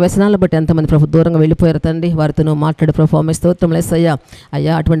 లోక వ్యసనాలను బట్టి ఎంతమంది ప్రభు దూరంగా వెళ్ళిపోయారు తండ్రి. వారితో నువ్వు మాట్లాడే ప్రభా మీ స్తోత్రం యేసయ్యా.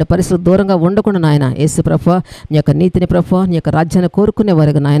 అయ్యా అటువంటి పరిస్థితులు దూరంగా ఉండకుండా నాయన యేసు ప్రభా నీ యొక్క నీతిని ప్రభా నీ యొక్క రాజ్యాన్ని కోరుకునే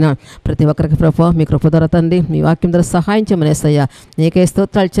వారికి నాయన ప్రతి ఒక్కరికి ప్రభా మీ కృప ద్వారా తండ్రి మీ వాక్యం ద్వారా సహాయం చేయమని యేసయ్యా నీకే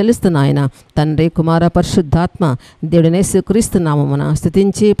స్తోత్రాలు చెల్లిస్తున్నా ఆయన. తండ్రి కుమార పరిశుద్ధాత్మ దేవుడిని యేసుక్రీస్తున్నాము మన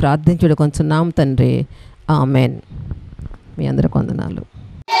స్తుతించి ప్రార్థించుడు కొంచున్నాం తండ్రి. ఆమెన్. మీ అందరికి వందనాలు.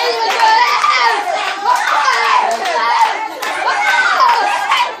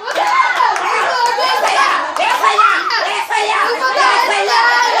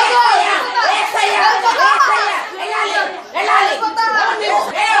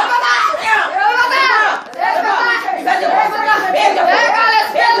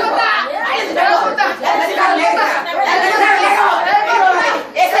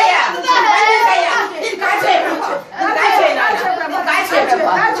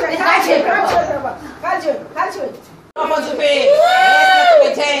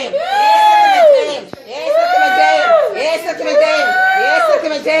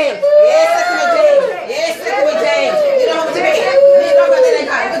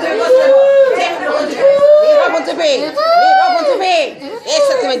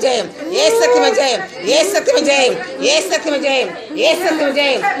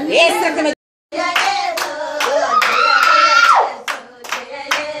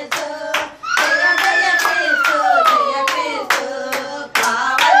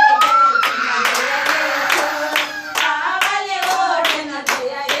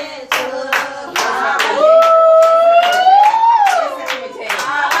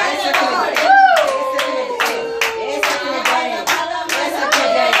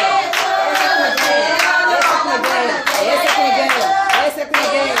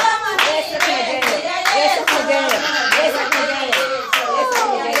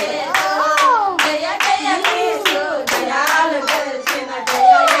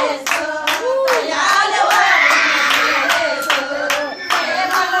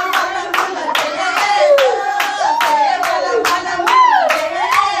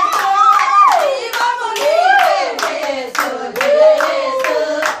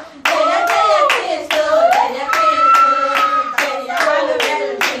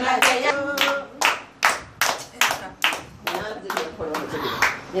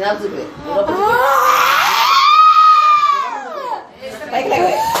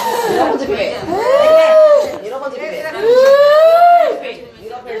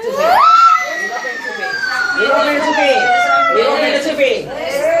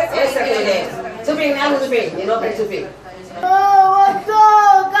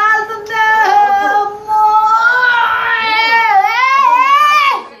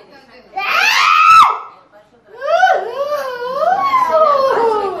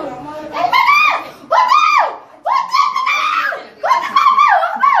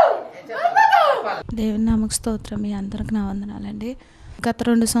 దేవుని నామకు స్తోత్రం. మీ అందరికి నా వందనాలండి. గత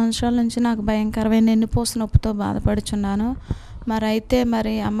 2 సంవత్సరాల నుంచి నాకు భయంకరమైన వెన్నుపూస నొప్పితో బాధపడుచున్నాను. మరి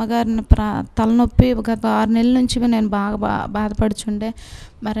అమ్మగారిని తలనొప్పి గత 6 నెలల నుంచి నేను బాగా బాధపడుచుండే.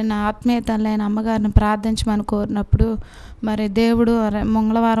 మరి నా ఆత్మీయ తల్లైన అమ్మగారిని ప్రార్థించమని కోరినప్పుడు మరి దేవుడు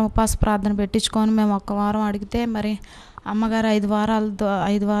మంగళవారం ఉపవాస ప్రార్థన పెట్టించుకొని మేము 1 వారం అడిగితే మరి అమ్మగారు 5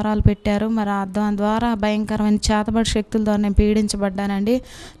 వారాలు పెట్టారు. మరి దాని ద్వారా భయంకరమైన చేతబడి శక్తులతో నేను పీడించబడ్డానండి.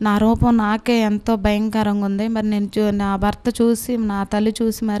 నా రూపం నాకే ఎంతో భయంకరంగా ఉంది. మరి నేను నా భర్త చూసి, నా తల్లి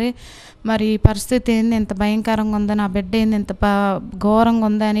చూసి మరి ఈ పరిస్థితి ఏంది, ఇంత భయంకరంగా ఉంది, నా బిడ్డ ఏంది ఇంత ఘోరంగా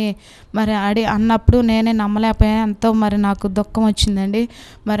ఉందని మరి అన్నప్పుడు నేనే నమ్మలేకపోయాను. ఎంతో మరి నాకు దుఃఖం వచ్చిందండి.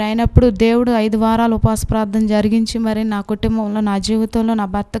 మరి అయినప్పుడు దేవుడు 5 వారాలు ఉపవాస ప్రార్థన జరిగించి మరి నా కుటుంబంలో, నా జీవితంలో నా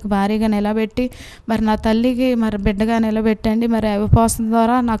భర్తకు భారీగా నిలబెట్టి మరి నా తల్లికి మరి బిడ్డగా నిలబెట్టండి. మరి ఉపవాసం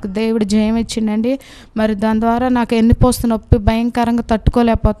ద్వారా నాకు దేవుడు జయం ఇచ్చిండండి. మరి దాని ద్వారా నాకు ఎన్నిపోస్తు నొప్పి భయంకరంగా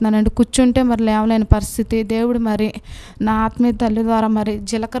తట్టుకోలేకపోతున్నానండి. కూర్చుంటే మరి లేవలేని పరిస్థితి. దేవుడు మరి నా ఆత్మీయ తల్లి ద్వారా మరి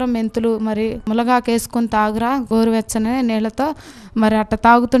జీలకర్ర మెంతులు మరి ములగాకు వేసుకొని తాగురా గోరువెచ్చని నీళ్ళతో మరి అట్లా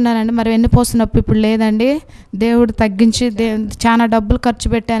తాగుతున్నానండి. మరి వెన్నుపోసు నొప్పి ఇప్పుడు లేదండి. దేవుడు తగ్గించి చాలా డబ్బులు ఖర్చు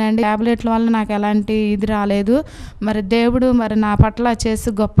పెట్టానండి. ట్యాబ్లెట్ల వల్ల నాకు ఎలాంటి ఇది రాలేదు. మరి దేవుడు మరి నా పట్ల చేసి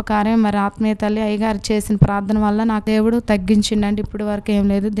గొప్ప కార్యం మరి ఆత్మీయ తల్లి అయ్యగారు చేసిన ప్రార్థన వల్ల నాకు దేవుడు తగ్గించిండండి. ఇప్పుడు వరకు ఏం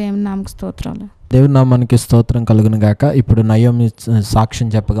లేదు. దేవుని నామకు స్తోత్రాలు. దేవుని నామానికి స్తోత్రం కలుగును గాక. ఇప్పుడు నయం సాక్ష్యం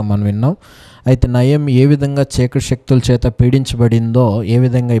చెప్పగా మనం విన్నాం. అయితే నయం ఏ విధంగా చీకటి శక్తుల చేత పీడించబడిందో, ఏ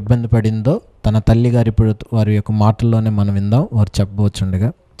విధంగా ఇబ్బంది పడిందో తన తల్లిగారు ఇప్పుడు వారి యొక్క మాటల్లోనే మనం విందాం. వారు చెప్పబోచుండగా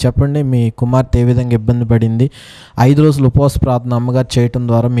చెప్పండి, మీ కుమార్తె ఏ విధంగా ఇబ్బంది పడింది, 5 రోజులు ఉపవాస ప్రార్థన అమ్మగారు చేయటం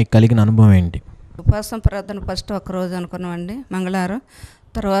ద్వారా మీకు కలిగిన అనుభవం ఏంటి? ఉపవాసం ప్రార్థన ఫస్ట్ ఒక్కరోజు అనుకున్నామండి, మంగళవారం.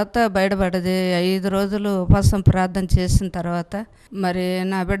 తర్వాత బయటపడ్డది. 5 రోజులు ఉపవాసం ప్రార్థన చేసిన తర్వాత మరి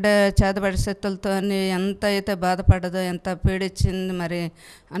నా బిడ్డ చేతబడి శక్తులతో ఎంత అయితే బాధపడ్డదో, ఎంత పీడించింది, మరి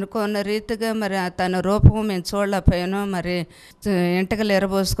అనుకున్న రీతిగా మరి తన రూపం మేము చూడలేకపోయాను. మరి ఎంటకలు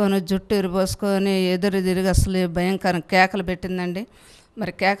ఎరబోసుకొని, జుట్టు ఎరబోసుకొని ఎదురు తిరిగి అసలు భయంకరం కేకలు పెట్టిందండి.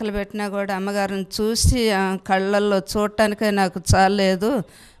 మరి కేకలు పెట్టినా కూడా అమ్మగారిని చూసి కళ్ళల్లో చూడటానికే నాకు చాలేదు.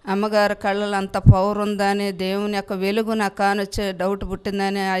 అమ్మగారు కళ్ళలో అంత పవర్ ఉందని, దేవుని యొక్క వెలుగు నాకు కానొచ్చే డౌట్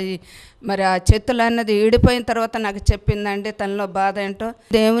పుట్టిందని మరి ఆ చేతులు అన్నది ఈడిపోయిన తర్వాత నాకు చెప్పిందండి తనలో బాధ ఏంటో.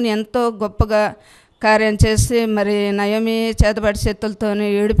 దేవుని ఎంతో గొప్పగా కార్యం చేసి మరి నయమి చేతబడి చేతులతో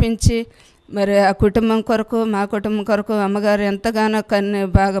ఈడిపించి మరి ఆ కుటుంబం కొరకు, మా కుటుంబం కొరకు అమ్మగారు ఎంతగానో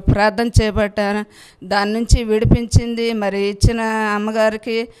బాగా ప్రార్థన చేపట్టారు. దాని నుంచి విడిపించింది. మరి ఇచ్చిన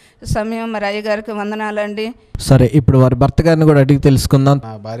అమ్మగారికి సమయం మరి అయ్యగారికి వందనాలండి. సరే, ఇప్పుడు వారి భర్త గారిని కూడా అడిగి తెలుసుకుందాం.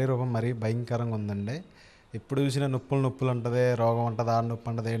 నా భార్య రూపం మరీ భయంకరంగా ఉందండి. ఎప్పుడు చూసినా నొప్పులు ఉంటుంది, రోగం ఉంటుంది, ఆ నొప్పి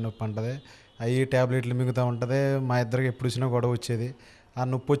ఉంటుంది, ఏ నొప్పి ఉంటుంది, అవి ట్యాబ్లెట్లు మిగుతూ ఉంటుంది. మా ఇద్దరికి ఎప్పుడు చూసినా గొడవ వచ్చేది. ఆ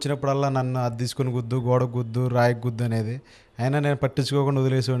నొప్పి వచ్చినప్పుడల్లా నన్ను అది తీసుకుని గుద్దు, గోడ గుద్దు, రాయికి గుద్దు అనేది. అయినా నేను పట్టించుకోకుండా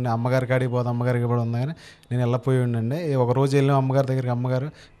వదిలేసేవాడిని. అమ్మగారి కాడికి పోదు, అమ్మగారికి కూడా ఉందని నేను వెళ్ళిపోయి ఉండండి. ఒకరోజు వెళ్ళాం అమ్మగారి దగ్గరికి. అమ్మగారు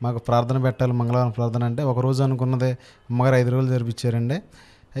మాకు ప్రార్థన పెట్టాలి, మంగళవారం ప్రార్థన అంటే ఒకరోజు అనుకున్నదే అమ్మగారు 5 రోజులు జరిపించారండి.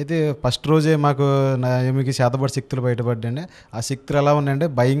 అయితే ఫస్ట్ రోజే మాకు ఏమికి చేతబడి శక్తులు బయటపడ్డాయండి. ఆ శక్తులు ఎలా ఉన్నాయంటే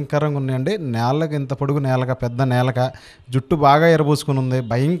భయంకరంగా ఉన్నాయండి. నేలకి ఇంత పొడుగు నేలక, పెద్ద నేలక, జుట్టు బాగా ఎరబోసుకుని ఉంది.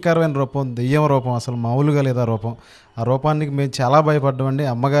 భయంకరమైన రూపం, దెయ్యం రూపం, అసలు మామూలుగా లేదు ఆ రూపం. ఆ రూపానికి మేము చాలా భయపడ్డామండి.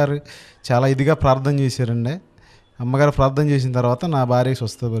 అమ్మగారు చాలా ఇదిగా ప్రార్థన చేశారండి. అమ్మగారు ప్రార్థన చేసిన తర్వాత నా భార్య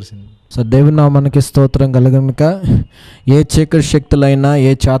స్వస్థపరిచింది. సో దేవుని నామానికి స్తోత్రం కలుగునుక. ఏ చీకటి శక్తులైనా,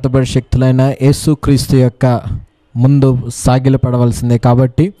 ఏ చేతబడి శక్తులైనా యేసుక్రీస్తు యొక్క ముందు సాగిలపడవలసిందే.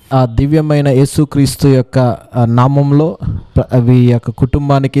 కాబట్టి ఆ దివ్యమైన యేసుక్రీస్తు యొక్క నామంలో అవి యొక్క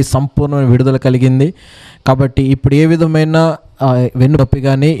కుటుంబానికి సంపూర్ణ విడుదల కలిగింది. కాబట్టి ఇప్పుడు ఏ విధమైన వెన్నునొప్పి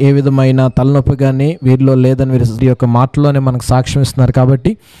కానీ, ఏ విధమైన తలనొప్పి కానీ వీరిలో లేదని వీరి యొక్క మాటలోనే మనకు సాక్ష్యం ఇస్తున్నారు.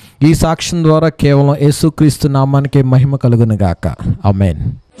 కాబట్టి ఈ సాక్ష్యం ద్వారా కేవలం యేసుక్రీస్తు నామానికి మహిమ కలుగునుగాక. ఆమేన్.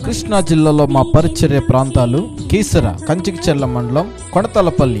 కృష్ణా జిల్లాలో మా పరిచర్య ప్రాంతాలు కీసర, కంచికిచెర్ల మండలం,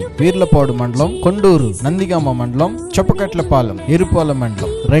 కొడతలపల్లి, వీర్లపాడు మండలం, కొండూరు, నందిగామ మండలం, చొప్పకట్లపాలెం, ఇరుపాల మండలం.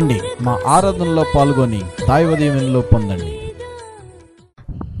 రండి, మా ఆరాధనలో పాల్గొని దైవదీవెనలు పొందండి.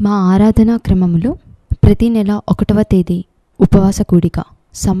 మా ఆరాధనా క్రమములో ప్రతి నెల 1వ తేదీ ఉపవాస కూడిక.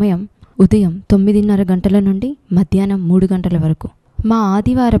 సమయం ఉదయం 9:30 గంటల నుండి మధ్యాహ్నం 3 గంటల వరకు. మా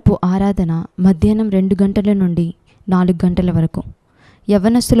ఆదివారపు ఆరాధన మధ్యాహ్నం 2 గంటల నుండి 4 గంటల వరకు.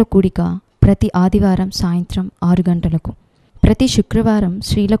 యవ్వనస్తుల కూడిక ప్రతి ఆదివారం సాయంత్రం 6 గంటలకు. ప్రతి శుక్రవారం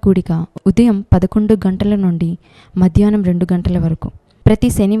స్త్రీల కూడిక ఉదయం 11 గంటల నుండి మధ్యాహ్నం 2 గంటల వరకు. ప్రతి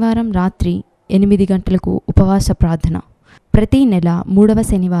శనివారం రాత్రి 8 గంటలకు ఉపవాస ప్రార్థన. ప్రతి నెల 3వ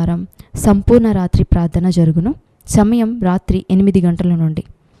శనివారం సంపూర్ణ రాత్రి ప్రార్థన జరుగును. సమయం రాత్రి 8 గంటల నుండి.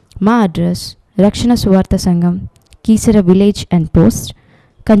 మా అడ్రస్ రక్షణ సువార్త సంఘం, Keesara village and post,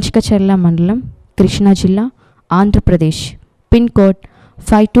 Kanchikacherla మండలం, కృష్ణా జిల్లా, ఆంధ్రప్రదేశ్. Pin code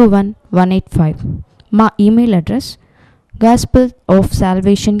 521185. మా ఈమెయిల్ అడ్రస్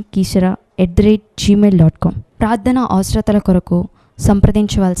gospelofsalvationkisara@gmail.com. ప్రార్థన అవసరతల కొరకు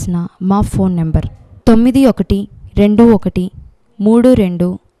సంప్రదించవలసిన మా phone number 9121320121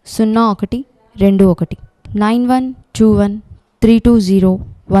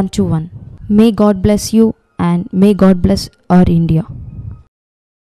 9121320121. May God bless you and and may God bless our India.